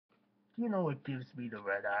Do you know what gives me the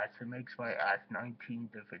red ass? It makes my ass 19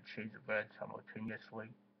 different shades of red simultaneously.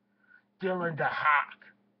 Dillon the Hack.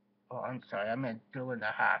 Oh, I'm sorry, I meant Dillon the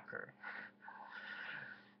Hacker.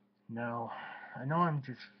 No, I know I'm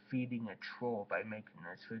just feeding a troll by making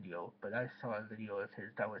this video, but I saw a video of his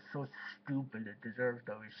that was so stupid it deserved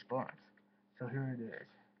a response. So here it is.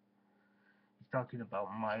 He's talking about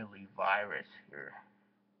Miley virus here.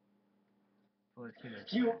 So let's get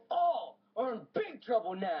into You it. all are in big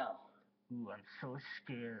trouble now. Ooh, I'm so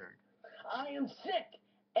scared. I am sick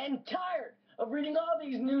and tired of reading all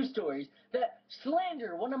these news stories that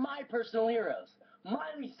slander one of my personal heroes,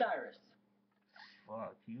 Miley Cyrus.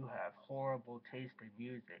 Fuck, you have horrible taste in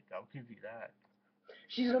music, I'll give you that.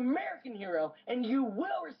 She's an American hero, and you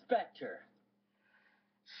will respect her.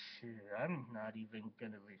 Shit, I'm not even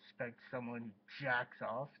gonna respect someone who jacks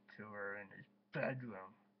off to her in his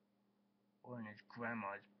bedroom. Or in his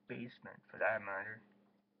grandma's basement, for that matter.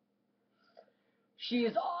 She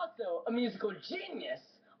is also a musical genius,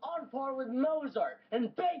 on par with Mozart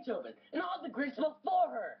and Beethoven and all the greats before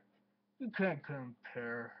her. You can't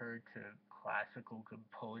compare her to classical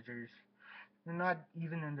composers. They're not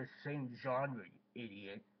even in the same genre, you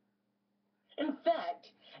idiot. In fact,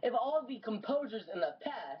 if all the composers in the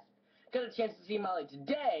past got a chance to see Miley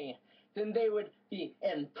today, then they would be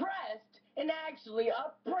impressed and actually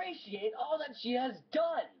appreciate all that she has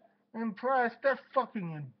done. Impressed? They're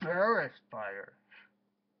fucking embarrassed by her.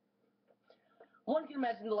 One can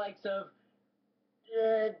imagine the likes of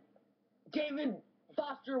uh, David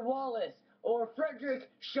Foster Wallace or Frederick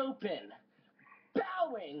Chopin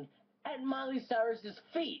bowing at Miley Cyrus's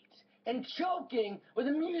feet and choking with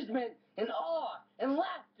amusement and awe and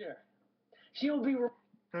laughter. She will be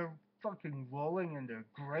They're fucking rolling in their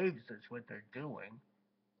graves, is what they're doing.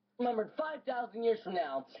 remembered 5,000 years from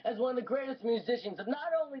now as one of the greatest musicians of not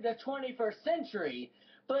only the 21st century,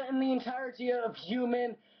 but in the entirety of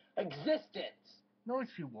human existence. No,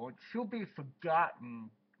 she won't. She'll be forgotten.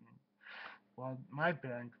 Well, my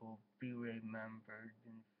band will be remembered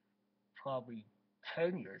in probably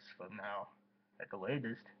 10 years from now, at the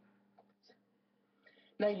latest.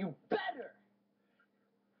 Now you better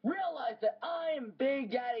realize that I am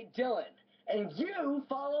Big Daddy Dillon, and you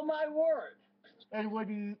follow my word. And what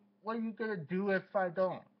are you gonna do if I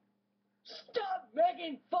don't? Stop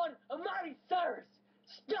making fun of Miley Cyrus!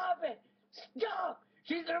 Stop it! Stop!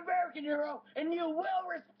 She's an American hero, and you will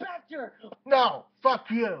respect her! No, fuck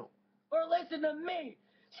you. Or listen to me!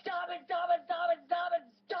 Stop it! Stop it! Stop it! Stop it!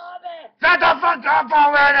 Stop it! Shut the fuck up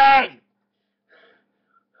already!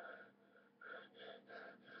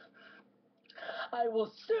 I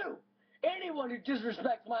will sue anyone who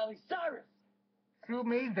disrespects Miley Cyrus! Sue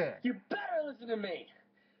me then. You better listen to me!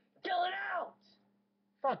 Dillon out!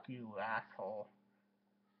 Fuck you, asshole.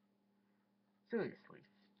 Seriously,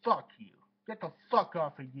 fuck you. Get the fuck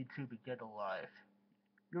off of YouTube and get alive.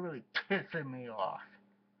 You're really pissing me off.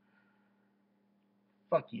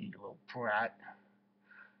 Fuck you, you little brat.